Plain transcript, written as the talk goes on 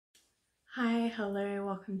Hi, hello,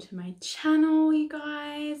 welcome to my channel, you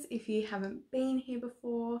guys. If you haven't been here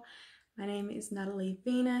before, my name is Natalie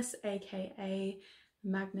Venus, aka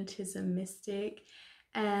Magnetism Mystic,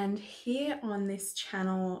 and here on this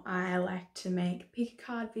channel I like to make pick a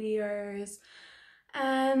card videos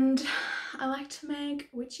and I like to make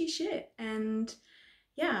witchy shit. And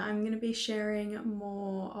yeah, I'm going to be sharing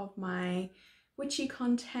more of my witchy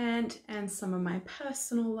content and some of my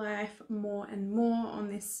personal life more and more on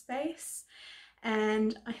this space.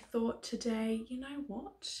 And I thought today, you know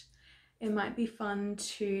what, it might be fun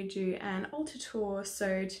to do an altar tour.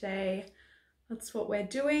 So today that's what we're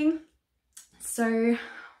doing. So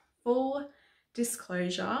full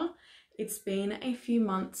disclosure, it's been a few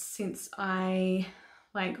months since I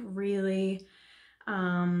really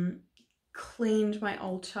cleaned my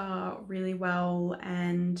altar really well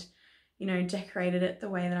and, you know, decorated it the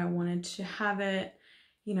way that I wanted to have it.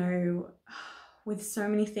 You know, with so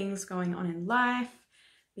many things going on in life,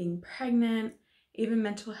 being pregnant, even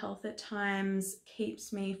mental health at times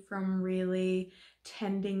keeps me from really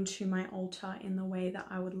tending to my altar in the way that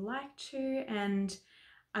I would like to. And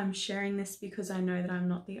I'm sharing this because I know that I'm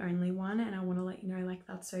not the only one, and I want to let you know, like,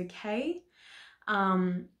 that's okay.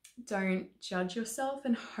 Don't judge yourself,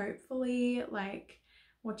 and hopefully like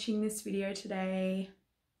watching this video today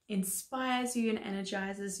inspires you and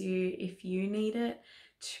energizes you if you need it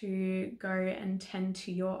to go and tend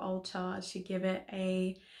to your altar, to give it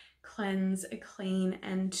a cleanse, a clean,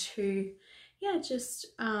 and to just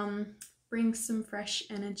bring some fresh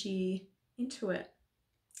energy into it.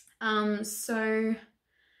 So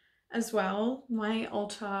as well, my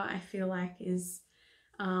altar I feel like is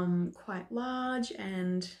quite large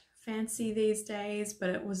and fancy these days, but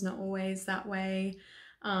it was not always that way.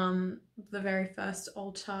 The very first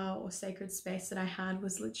altar or sacred space that I had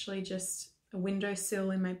was literally just a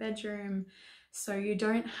windowsill in my bedroom. So you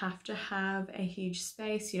don't have to have a huge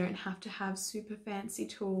space, you don't have to have super fancy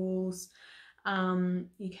tools.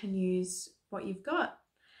 You can use what you've got.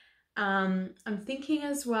 I'm thinking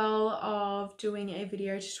as well of doing a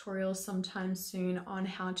video tutorial sometime soon on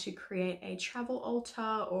how to create a travel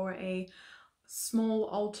altar or a small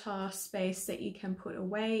altar space that you can put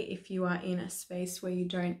away if you are in a space where you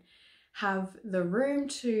don't have the room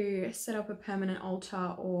to set up a permanent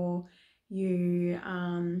altar, or you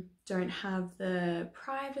don't have the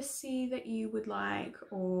privacy that you would like,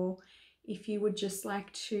 or if you would just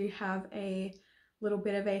like to have a little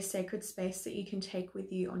bit of a sacred space that you can take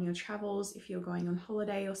with you on your travels if you're going on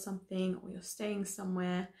holiday or something, or you're staying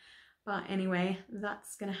somewhere. But anyway,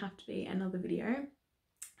 that's gonna have to be another video.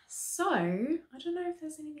 So I don't know if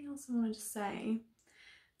there's anything else I wanted to say,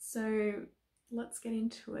 so let's get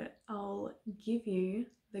into it. I'll give you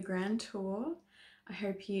the grand tour. I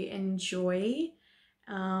hope you enjoy.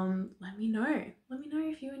 Let me know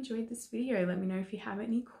if you enjoyed this video. Let me know if you have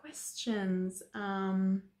any questions.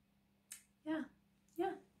 Yeah.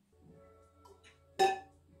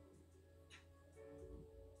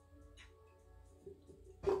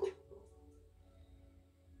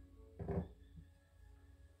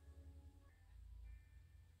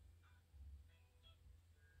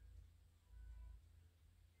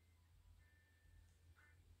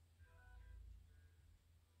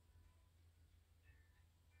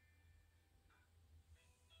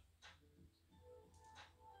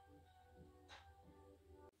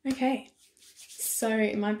 Okay, so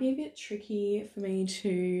it might be a bit tricky for me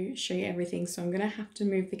to show you everything, so I'm gonna have to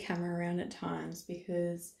move the camera around at times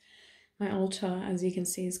because my altar, as you can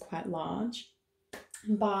see, is quite large.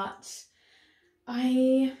 But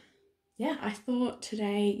I thought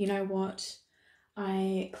today, you know what,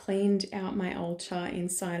 I cleaned out my altar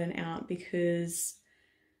inside and out because,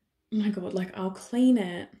 oh my god, like, I'll clean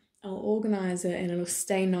it, I'll organize it, and it'll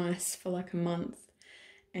stay nice for like a month.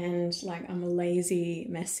 And like, I'm a lazy,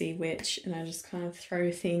 messy witch, and I just kind of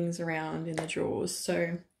throw things around in the drawers.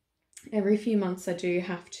 So every few months I do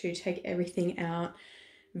have to take everything out,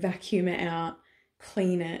 vacuum it out,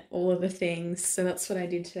 clean it, all of the things. So that's what I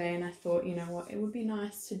did today, and I thought, you know what, it would be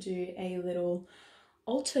nice to do a little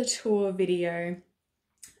altar tour video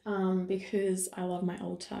because I love my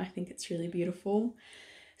altar. I think it's really beautiful.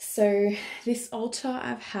 So this altar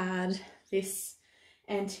I've had, this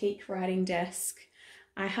antique writing desk,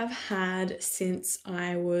 I have had since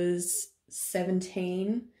I was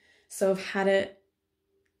 17, so I've had it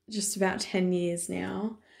just about 10 years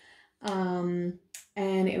now, and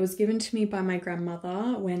it was given to me by my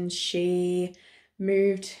grandmother when she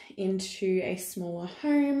moved into a smaller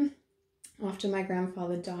home after my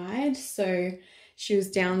grandfather died. So she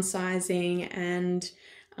was downsizing, and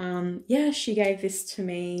yeah, she gave this to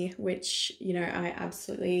me, which, you know, I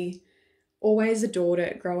absolutely always adored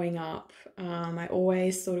it growing up. I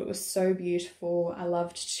always thought it was so beautiful. I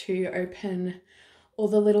loved to open all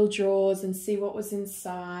the little drawers and see what was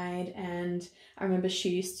inside, and I remember she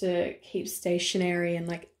used to keep stationery and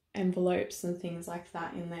like envelopes and things like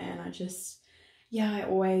that in there, and I just, yeah, I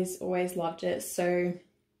always loved it. So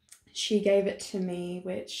she gave it to me,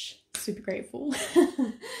 which super grateful.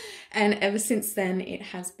 And ever since then it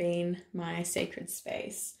has been my sacred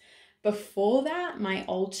space. Before that, my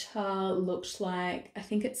altar looked like, I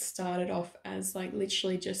think it started off as like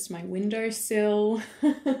literally just my windowsill.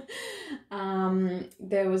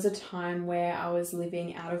 There was a time where I was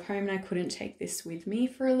living out of home and I couldn't take this with me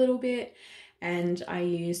for a little bit, and I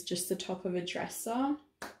used just the top of a dresser.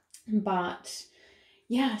 But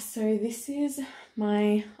yeah, so this is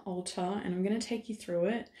my altar and I'm going to take you through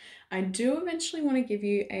it. I do eventually want to give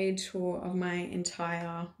you a tour of my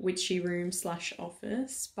entire witchy room /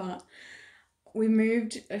 office, but we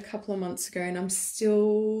moved a couple of months ago and I'm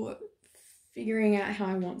still figuring out how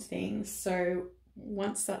I want things. So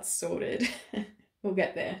once that's sorted, we'll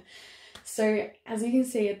get there. So as you can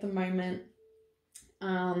see at the moment,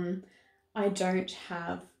 I don't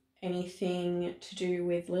have anything to do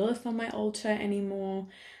with Lilith on my altar anymore.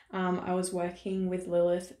 I was working with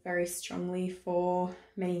Lilith very strongly for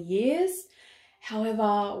many years. However,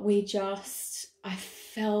 I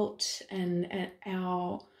felt and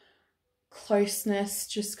our closeness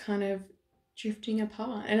just kind of drifting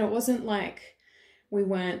apart, and it wasn't like we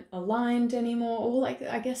weren't aligned anymore, or like,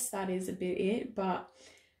 I guess that is a bit it, but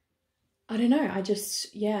I don't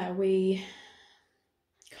know, we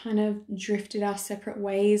kind of drifted our separate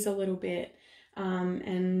ways a little bit.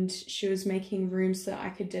 And she was making room so that I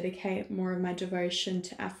could dedicate more of my devotion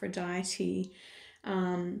to Aphrodite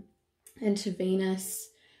and to Venus,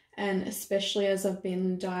 and especially as I've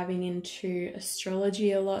been diving into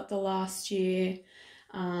astrology a lot the last year.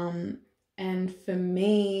 And for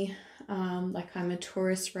me, like I'm a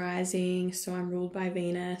Taurus rising, so I'm ruled by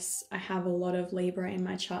Venus. I have a lot of Libra in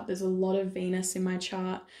my chart. There's a lot of Venus in my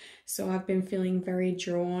chart. So I've been feeling very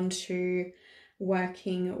drawn to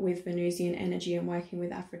working with Venusian energy and working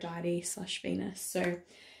with Aphrodite / Venus. So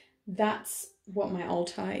that's what my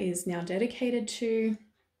altar is now dedicated to.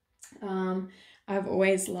 I've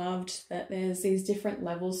always loved that there's these different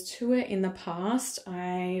levels to it. In the past,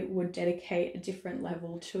 I would dedicate a different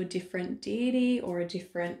level to a different deity or a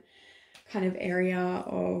different kind of area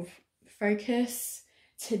of focus.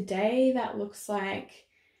 Today, that looks like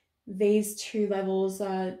these two levels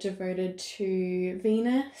are devoted to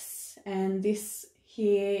Venus, and this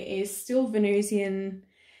here is still Venusian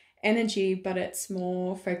energy, but it's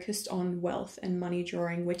more focused on wealth and money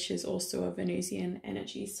drawing, which is also a Venusian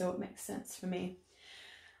energy, so it makes sense for me.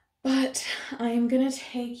 But I am going to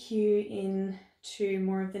take you into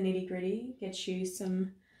more of the nitty-gritty, get you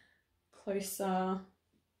some closer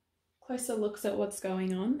looks at what's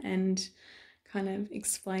going on and kind of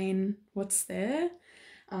explain what's there,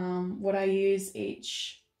 what I use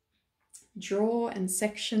each drawer and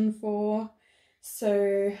section for.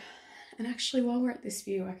 So, and actually while we're at this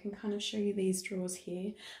view, I can kind of show you these drawers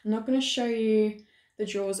here. I'm not going to show you the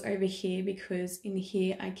drawers over here because in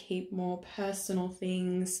here I keep more personal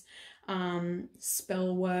things,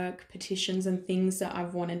 spell work, petitions and things that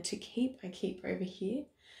I've wanted to keep, I keep over here.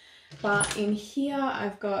 But in here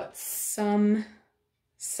I've got some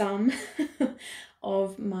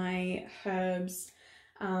of my herbs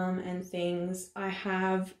and things. I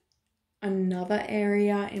have another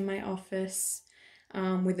area in my office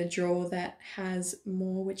with a drawer that has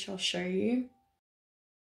more, which I'll show you.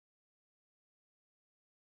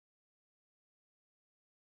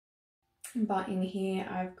 But in here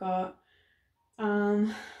I've got,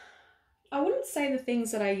 I wouldn't say the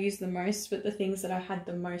things that I use the most, but the things that I had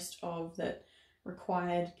the most of that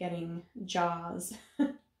required getting jars.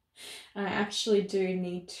 I actually do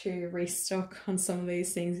need to restock on some of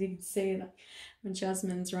these things. You can see that my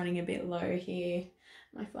jasmine's running a bit low here.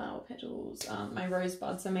 My flower petals, my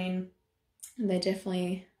rosebuds, I mean, they're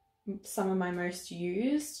definitely some of my most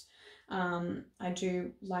used. I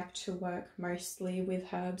do like to work mostly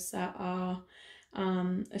with herbs that are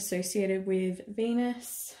associated with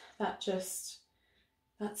Venus. That's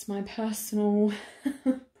my personal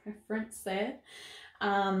preference there.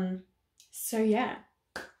 So yeah,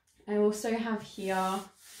 I also have here,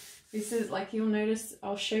 this is like, you'll notice,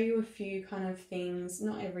 I'll show you a few kind of things,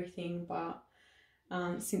 not everything, but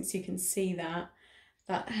since you can see that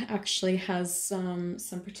actually has some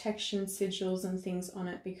protection sigils and things on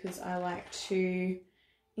it, because I like to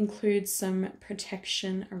include some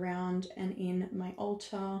protection around and in my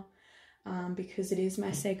altar, because it is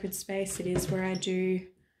my sacred space. It is where I do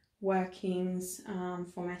workings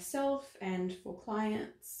for myself and for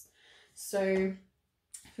clients. So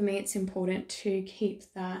for me, it's important to keep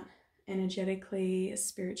that energetically,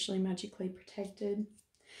 spiritually, magically protected.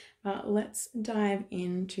 But let's dive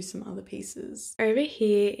into some other pieces. Over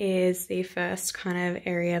here is the first kind of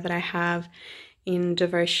area that I have in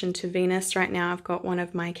devotion to Venus. Right now I've got one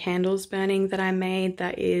of my candles burning that I made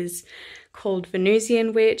that is called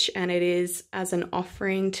Venusian Witch, and it is as an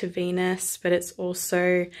offering to Venus, but it's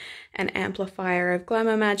also an amplifier of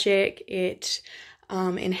glamour magic. It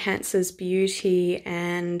enhances beauty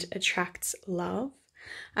and attracts love.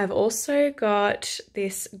 I've also got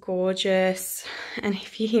this gorgeous, and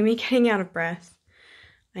if you hear me getting out of breath,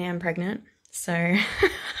 I am pregnant, so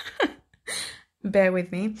bear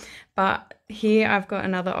with me. But here I've got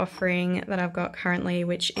another offering that I've got currently,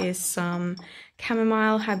 which is some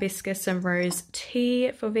chamomile, hibiscus and rose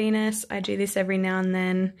tea for Venus. I do this every now and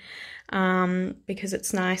then because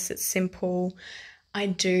it's nice, it's simple. I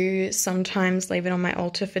do sometimes leave it on my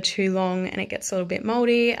altar for too long and it gets a little bit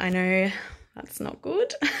moldy. I know that's not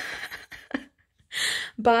good.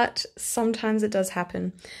 But sometimes it does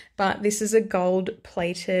happen. But this is a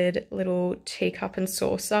gold-plated little teacup and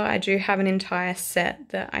saucer. I do have an entire set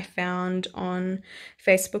that I found on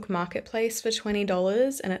Facebook Marketplace for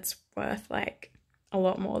 $20, and it's worth like a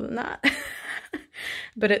lot more than that.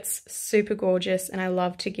 But it's super gorgeous, and I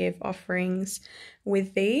love to give offerings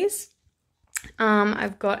with these.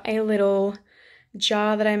 I've got a little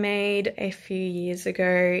jar that I made a few years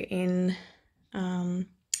ago in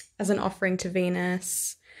as an offering to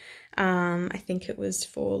Venus. I think it was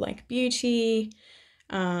for like beauty.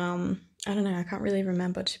 I don't know, I can't really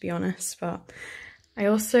remember, to be honest, but I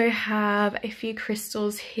also have a few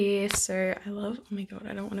crystals here. So I love, oh my god,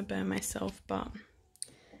 I don't want to burn myself, but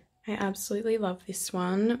I absolutely love this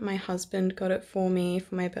one. My husband got it for me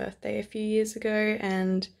for my birthday a few years ago,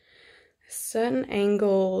 and certain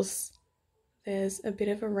angles there's a bit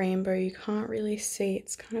of a rainbow. You can't really see,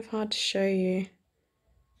 it's kind of hard to show you.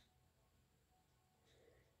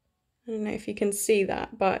 I don't know if you can see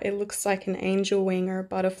that, but it looks like an angel wing or a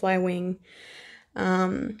butterfly wing,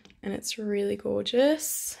 and it's really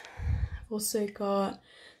gorgeous. I've also got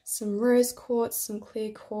some rose quartz, some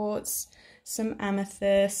clear quartz, some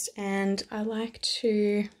amethyst, and I like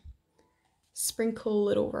to sprinkle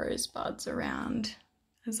little rose buds around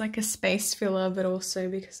as like a space filler, but also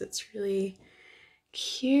because it's really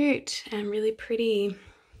cute and really pretty.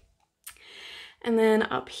 And then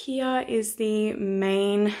up here is the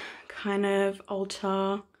main kind of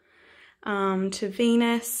altar to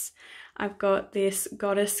Venus. I've got this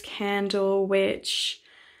goddess candle, which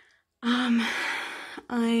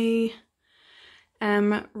I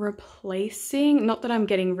am replacing, not that I'm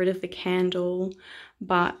getting rid of the candle,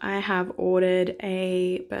 but I have ordered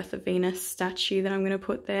a Birth of Venus statue that I'm going to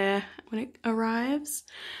put there when it arrives.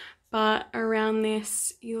 But around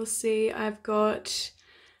this, you'll see I've got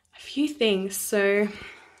a few things. So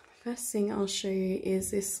first thing I'll show you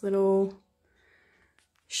is this little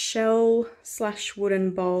shell /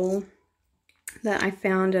 wooden bowl that I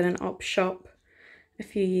found at an op shop a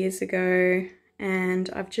few years ago, and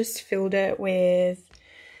I've just filled it with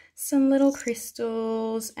some little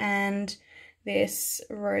crystals and this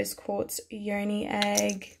rose quartz yoni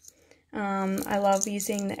egg. I love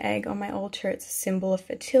using the egg on my altar. It's a symbol of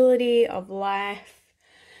fertility, of life.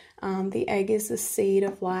 The egg is the seed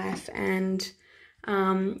of life, and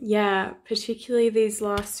yeah, particularly these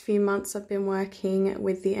last few months I've been working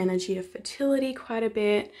with the energy of fertility quite a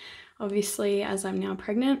bit, obviously, as I'm now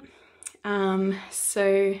pregnant.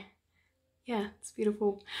 So yeah, it's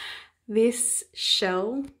beautiful. This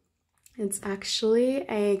shell, it's actually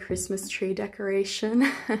a Christmas tree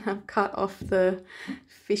decoration. I've cut off the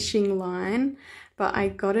fishing line, but I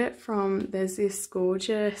got it from, there's this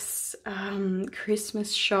gorgeous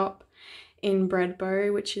Christmas shop in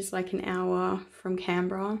Bredbo, which is like an hour from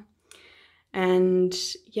Canberra. And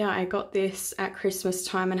yeah, I got this at Christmas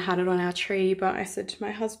time and had it on our tree, but I said to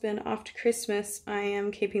my husband, after Christmas I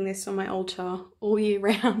am keeping this on my altar all year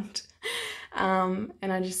round. And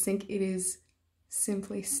I just think it is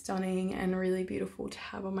simply stunning and really beautiful to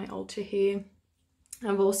have on my altar here.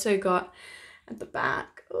 I've also got at the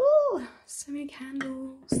back, oh, so many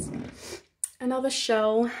candles, another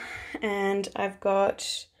shell, and I've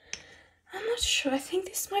got, I'm not sure, I think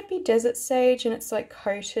this might be desert sage, and it's like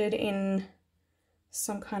coated in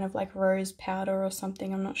some kind of like rose powder or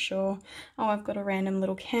something, I'm not sure. Oh, I've got a random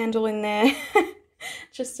little candle in there.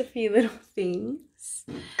 Just a few little things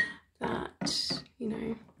that, you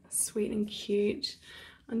know, sweet and cute.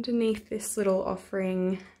 Underneath this little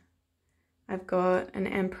offering, I've got an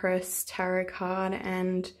Empress tarot card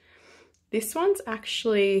and This one's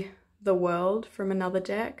actually the World from another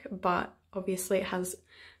deck, but obviously it has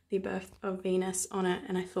the Birth of Venus on it,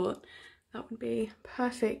 and I thought that would be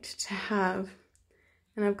perfect to have.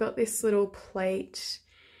 And I've got this little plate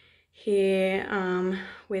here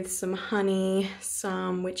with some honey,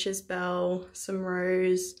 some witch's bell, some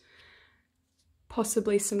rose,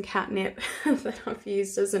 possibly some catnip that I've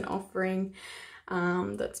used as an offering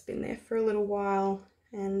that's been there for a little while,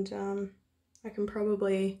 and I can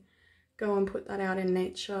probably go and put that out in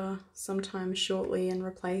nature sometime shortly and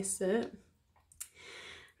replace it.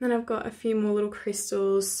 Then I've got a few more little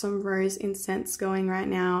crystals, some rose incense going right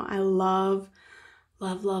now. I love,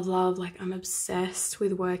 like I'm obsessed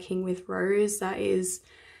with working with rose. That is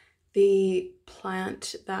the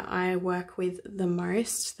plant that I work with the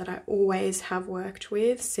most, that I always have worked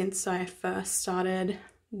with since I first started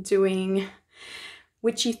doing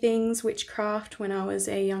witchy things, witchcraft, when I was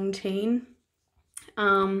a young teen.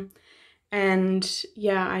 And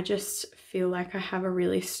yeah, I just feel like I have a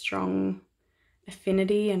really strong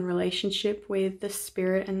affinity and relationship with the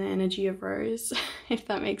spirit and the energy of rose, if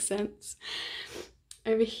that makes sense.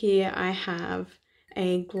 Over here I have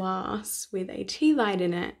a glass with a tea light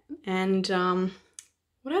in it, and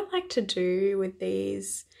what I like to do with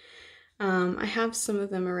these, I have some of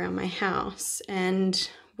them around my house, and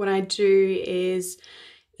what I do is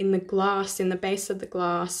in the glass, in the base of the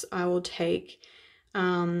glass, I will take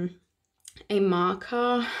a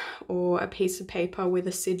marker or a piece of paper with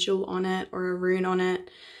a sigil on it or a rune on it,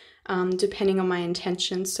 depending on my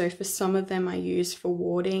intention. So for some of them I use for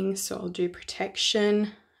warding, so I'll do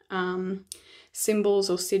protection symbols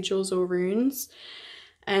or sigils or runes,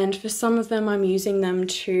 and for some of them I'm using them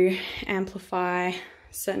to amplify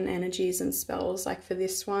certain energies and spells. Like for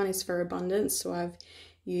this one is for abundance, so I've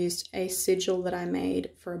used a sigil that I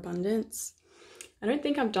made for abundance. I don't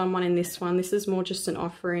think I've done one in this one. This is more just an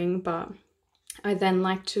offering, but I then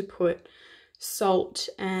like to put salt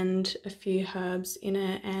and a few herbs in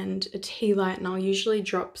it and a tea light, and I'll usually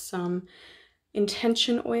drop some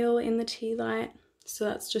intention oil in the tea light. So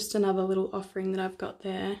that's just another little offering that I've got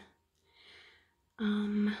there.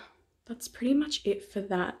 That's pretty much it for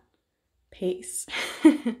that piece.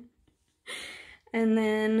 And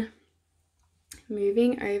then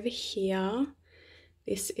moving over here,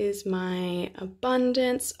 this is my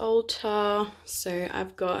abundance altar. So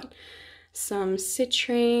I've got some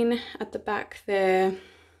citrine at the back there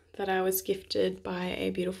that I was gifted by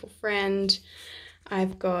a beautiful friend.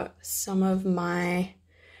 I've got some of my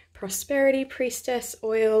prosperity priestess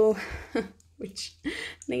oil, which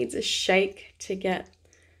needs a shake to get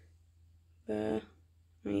the,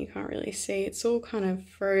 I mean, you can't really see, it's all kind of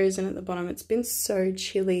frozen at the bottom. It's been so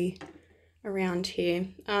chilly around here.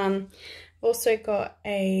 Also got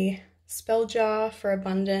a spell jar for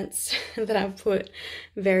abundance that I've put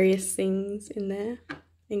various things in there,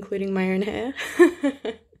 including my own hair.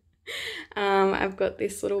 I've got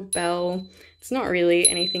this little bell. It's not really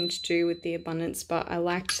anything to do with the abundance, but I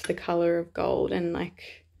liked the color of gold, and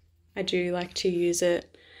like I do like to use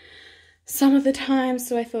it some of the time,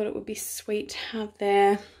 so I thought it would be sweet to have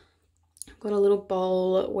there. I've got a little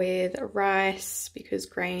bowl with rice because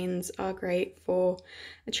grains are great for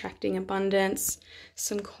attracting abundance,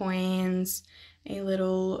 some coins, a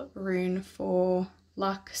little rune for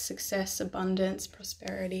luck, success, abundance,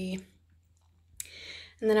 prosperity.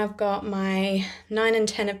 And then I've got my 9 and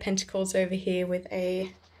 10 of Pentacles over here with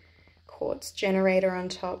a quartz generator on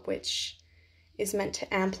top, which is meant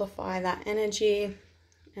to amplify that energy.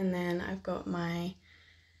 And then I've got my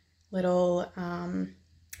little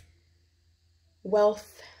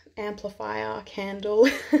wealth amplifier candle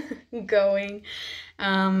going,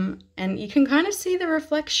 and you can kind of see the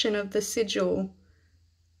reflection of the sigil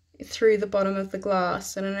through the bottom of the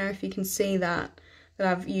glass. I don't know if you can see that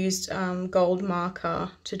I've used gold marker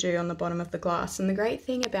to do on the bottom of the glass. And the great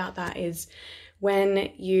thing about that is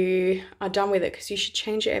when you are done with it, because you should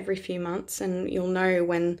change it every few months, and you'll know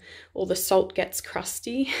when all the salt gets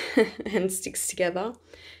crusty and sticks together,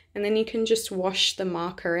 and then you can just wash the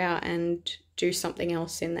marker out and do something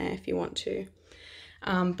else in there if you want to.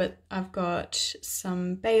 But I've got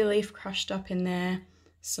some bay leaf crushed up in there,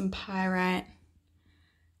 some pyrite,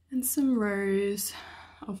 and some rose,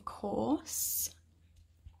 of course.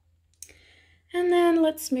 And then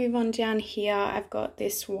let's move on down here. I've got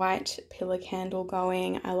this white pillar candle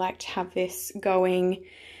going. I like to have this going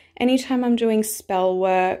anytime I'm doing spell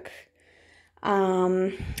work.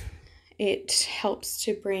 It helps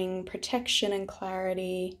to bring protection and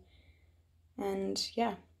clarity. And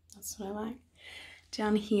yeah, that's what I like.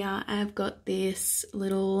 Down here, I've got this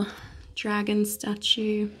little dragon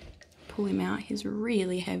statue. Pull him out, he's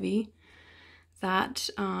really heavy. That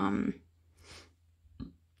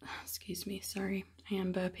excuse me, sorry, I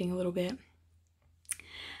am burping a little bit.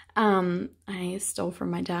 I stole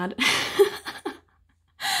from my dad.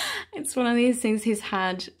 It's one of these things he's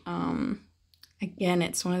had, again,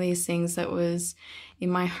 it's one of these things that was in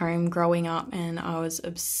my home growing up and I was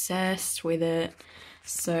obsessed with it.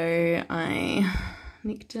 So I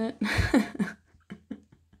nicked it.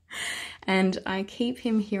 And I keep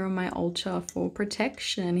him here on my altar for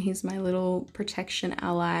protection. He's my little protection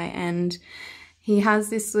ally, and he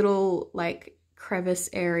has this little like crevice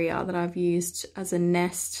area that I've used as a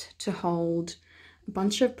nest to hold a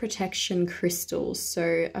bunch of protection crystals.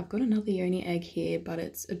 So I've got another yoni egg here, but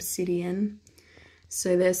it's obsidian.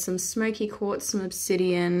 So there's some smoky quartz, some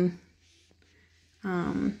obsidian,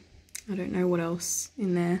 I don't know what else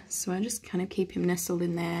in there. So I just kind of keep him nestled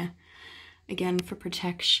in there, again, for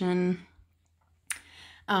protection.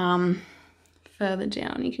 Further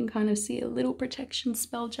down, you can kind of see a little protection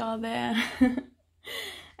spell jar there.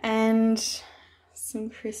 And some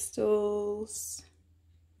crystals.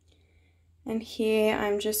 And here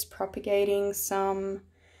I'm just propagating some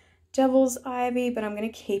devil's ivy, but I'm going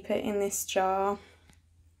to keep it in this jar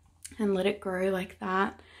and let it grow like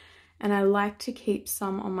that. And I like to keep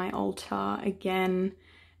some on my altar again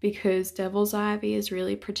because devil's ivy is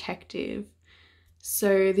really protective.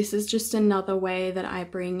 So this is just another way that I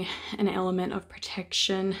bring an element of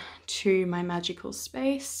protection to my magical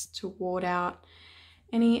space to ward out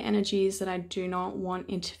any energies that I do not want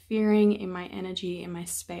interfering in my energy, in my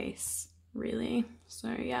space, really.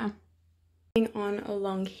 So yeah. Moving on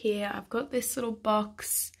along here, I've got this little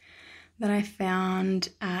box that I found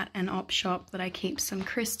at an op shop that I keep some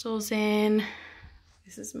crystals in.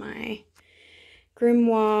 This is my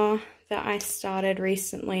grimoire that I started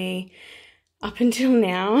recently. Up until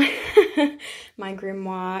now, my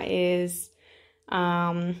grimoire is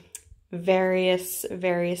various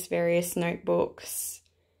notebooks,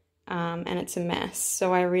 and it's a mess.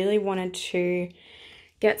 So I really wanted to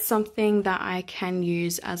get something that I can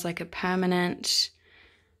use as like a permanent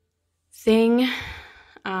thing,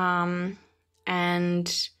 and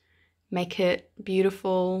make it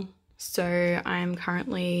beautiful. So I'm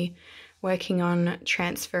currently working on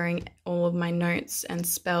transferring all of my notes and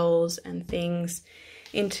spells and things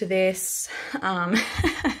into this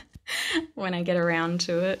when I get around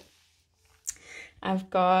to it.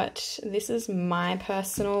 I've got, this is my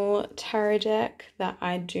personal tarot deck that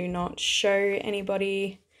I do not show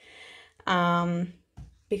anybody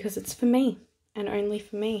because it's for me and only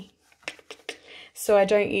for me. So I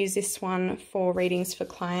don't use this one for readings for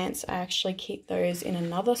clients. I actually keep those in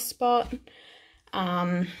another spot.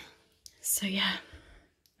 So yeah,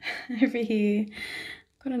 over here,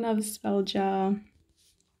 got another spell jar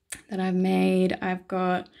that I've made. I've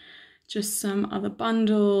got just some other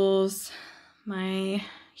bundles, my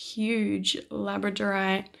huge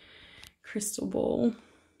labradorite crystal ball,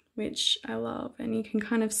 which I love. And you can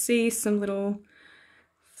kind of see some little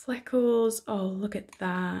fleckles. Oh, look at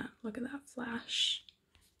that. Look at that flash.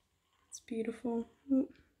 It's beautiful. Ooh.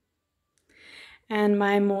 And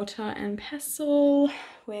my mortar and pestle,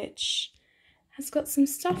 which has got some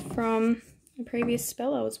stuff from a previous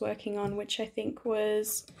spell I was working on, which I think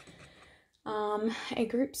was a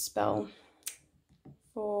group spell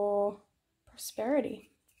for prosperity,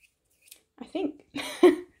 I think.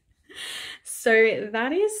 So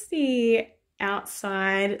that is the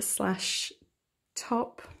outside slash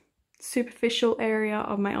top superficial area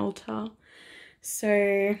of my altar.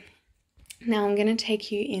 So now I'm going to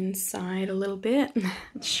take you inside a little bit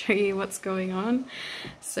and show you what's going on.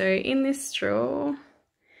 So in this drawer,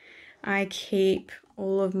 I keep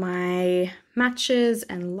all of my matches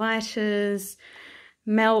and lighters,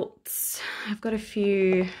 melts. I've got a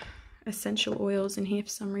few essential oils in here for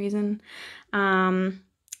some reason.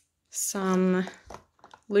 Some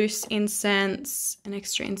loose incense, an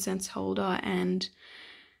extra incense holder, and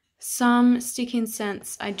some stick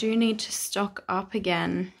incense. I do need to stock up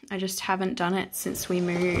again. I just haven't done it since we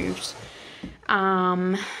moved.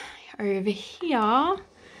 Over here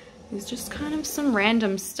is just kind of some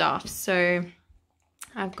random stuff. So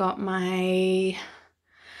I've got my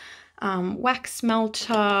wax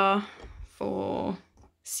melter for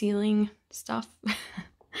sealing stuff.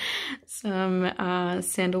 Some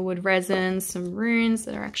sandalwood resin, some runes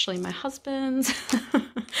that are actually my husband's.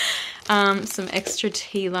 Some extra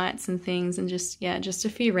tea lights and things, and just, yeah, just a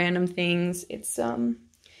few random things. It's a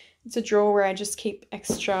drawer where I just keep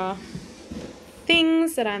extra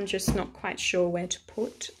things that I'm just not quite sure where to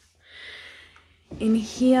put. In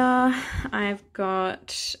here I've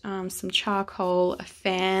got some charcoal, a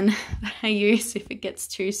fan that I use if it gets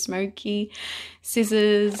too smoky,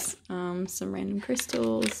 scissors, some random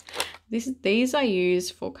crystals. These I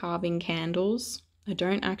use for carving candles. I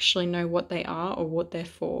don't actually know what they are or what they're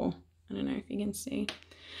for. I don't know if you can see.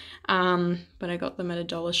 But I got them at a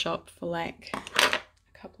dollar shop for like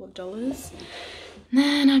a couple of dollars. And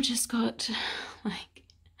then I've just got like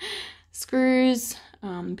screws,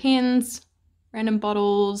 pins, random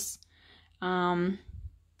bottles. I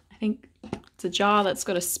think it's a jar that's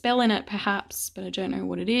got a spell in it perhaps, but I don't know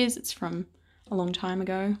what it is. It's from a long time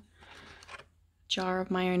ago. Jar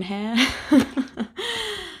of my own hair.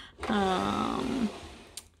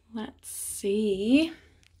 Let's see.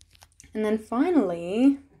 And then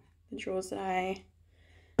finally, the drawers that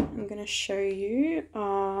I'm going to show you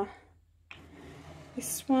are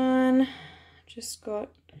this one. Just got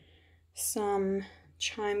some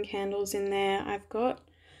chime candles in there. I've got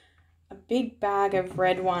a big bag of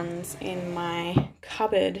red ones in my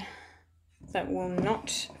cupboard that will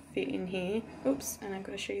not fit in here. Oops, and I've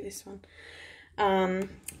got to show you this one. And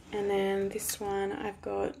then this one I've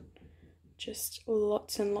got just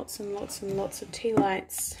lots and lots and lots and lots of tea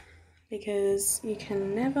lights, because you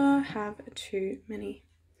can never have too many.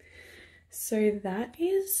 So that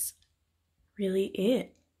is really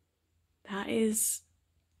it. That is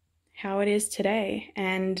how it is today.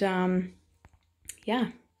 And yeah.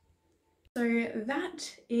 So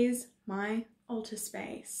that is my altar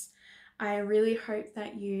space. I really hope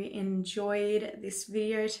that you enjoyed this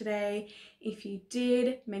video today. If you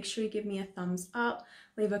did, make sure you give me a thumbs up,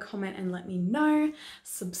 leave a comment and let me know.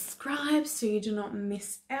 Subscribe so you do not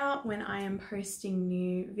miss out when I am posting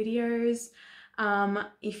new videos.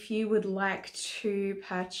 If you would like to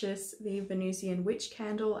purchase the Venusian Witch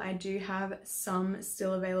candle, I do have some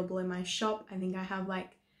still available in my shop. I think I have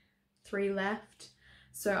like 3 left.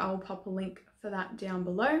 So I'll pop a link for that down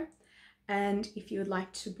below. And if you would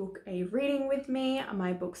like to book a reading with me,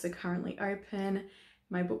 my books are currently open.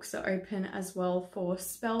 My books are open as well for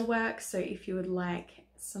spell work. So if you would like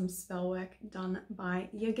some spell work done by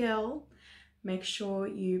your girl, make sure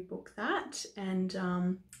you book that. And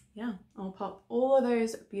yeah, I'll pop all of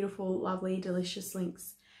those beautiful, lovely, delicious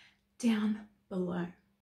links down below.